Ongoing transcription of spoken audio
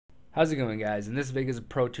How's it going, guys? In this Vegas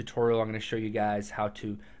Pro tutorial, I'm going to show you guys how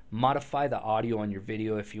to modify the audio on your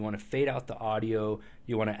video. If you want to fade out the audio,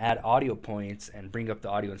 you want to add audio points and bring up the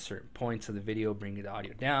audio in certain points of the video, bring the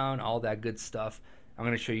audio down, all that good stuff. I'm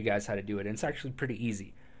going to show you guys how to do it. And it's actually pretty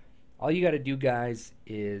easy. All you got to do, guys,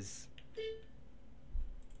 is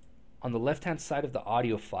on the left-hand side of the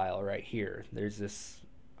audio file right here, there's this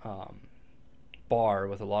bar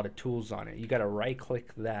with a lot of tools on it. You got to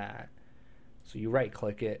right-click that. So you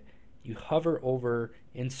right-click it. You hover over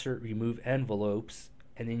insert remove envelopes,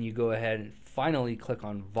 and then you go ahead and finally click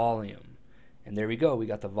on volume, and there we go, we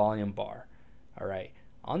got the volume bar. Alright,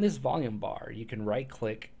 on this volume bar you can right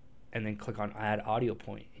click and then click on add audio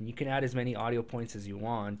point, and you can add as many audio points as you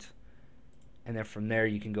want, and then from there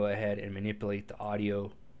you can go ahead and manipulate the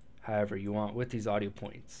audio however you want with these audio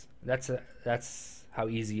points. That's how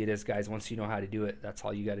easy it is, guys. Once you know how to do it, that's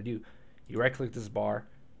all you got to do. You right click this bar,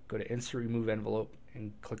 go to insert remove envelope,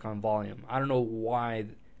 and click on volume. I don't know why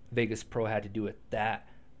Vegas Pro had to do it that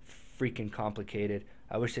freaking complicated.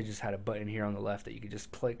 I wish they just had a button here on the left that you could just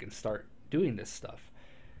click and start doing this stuff.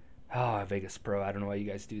 Vegas Pro, I don't know why you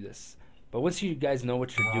guys do this. But once you guys know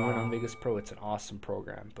what you're doing on Vegas Pro, it's an awesome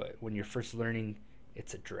program. But when you're first learning,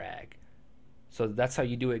 it's a drag. So that's how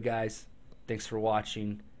you do it, guys. Thanks for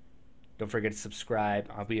watching. Don't forget to subscribe.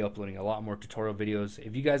 I'll be uploading a lot more tutorial videos.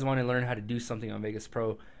 If you guys want to learn how to do something on Vegas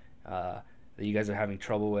Pro that you guys are having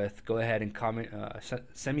trouble with, go ahead and comment.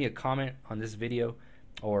 Send me a comment on this video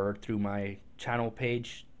or through my channel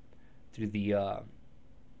page. Through the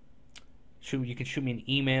you can shoot me an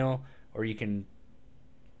email, or you can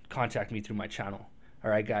contact me through my channel.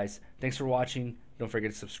 All right, guys. Thanks for watching. Don't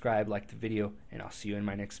forget to subscribe, like the video, and I'll see you in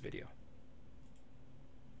my next video.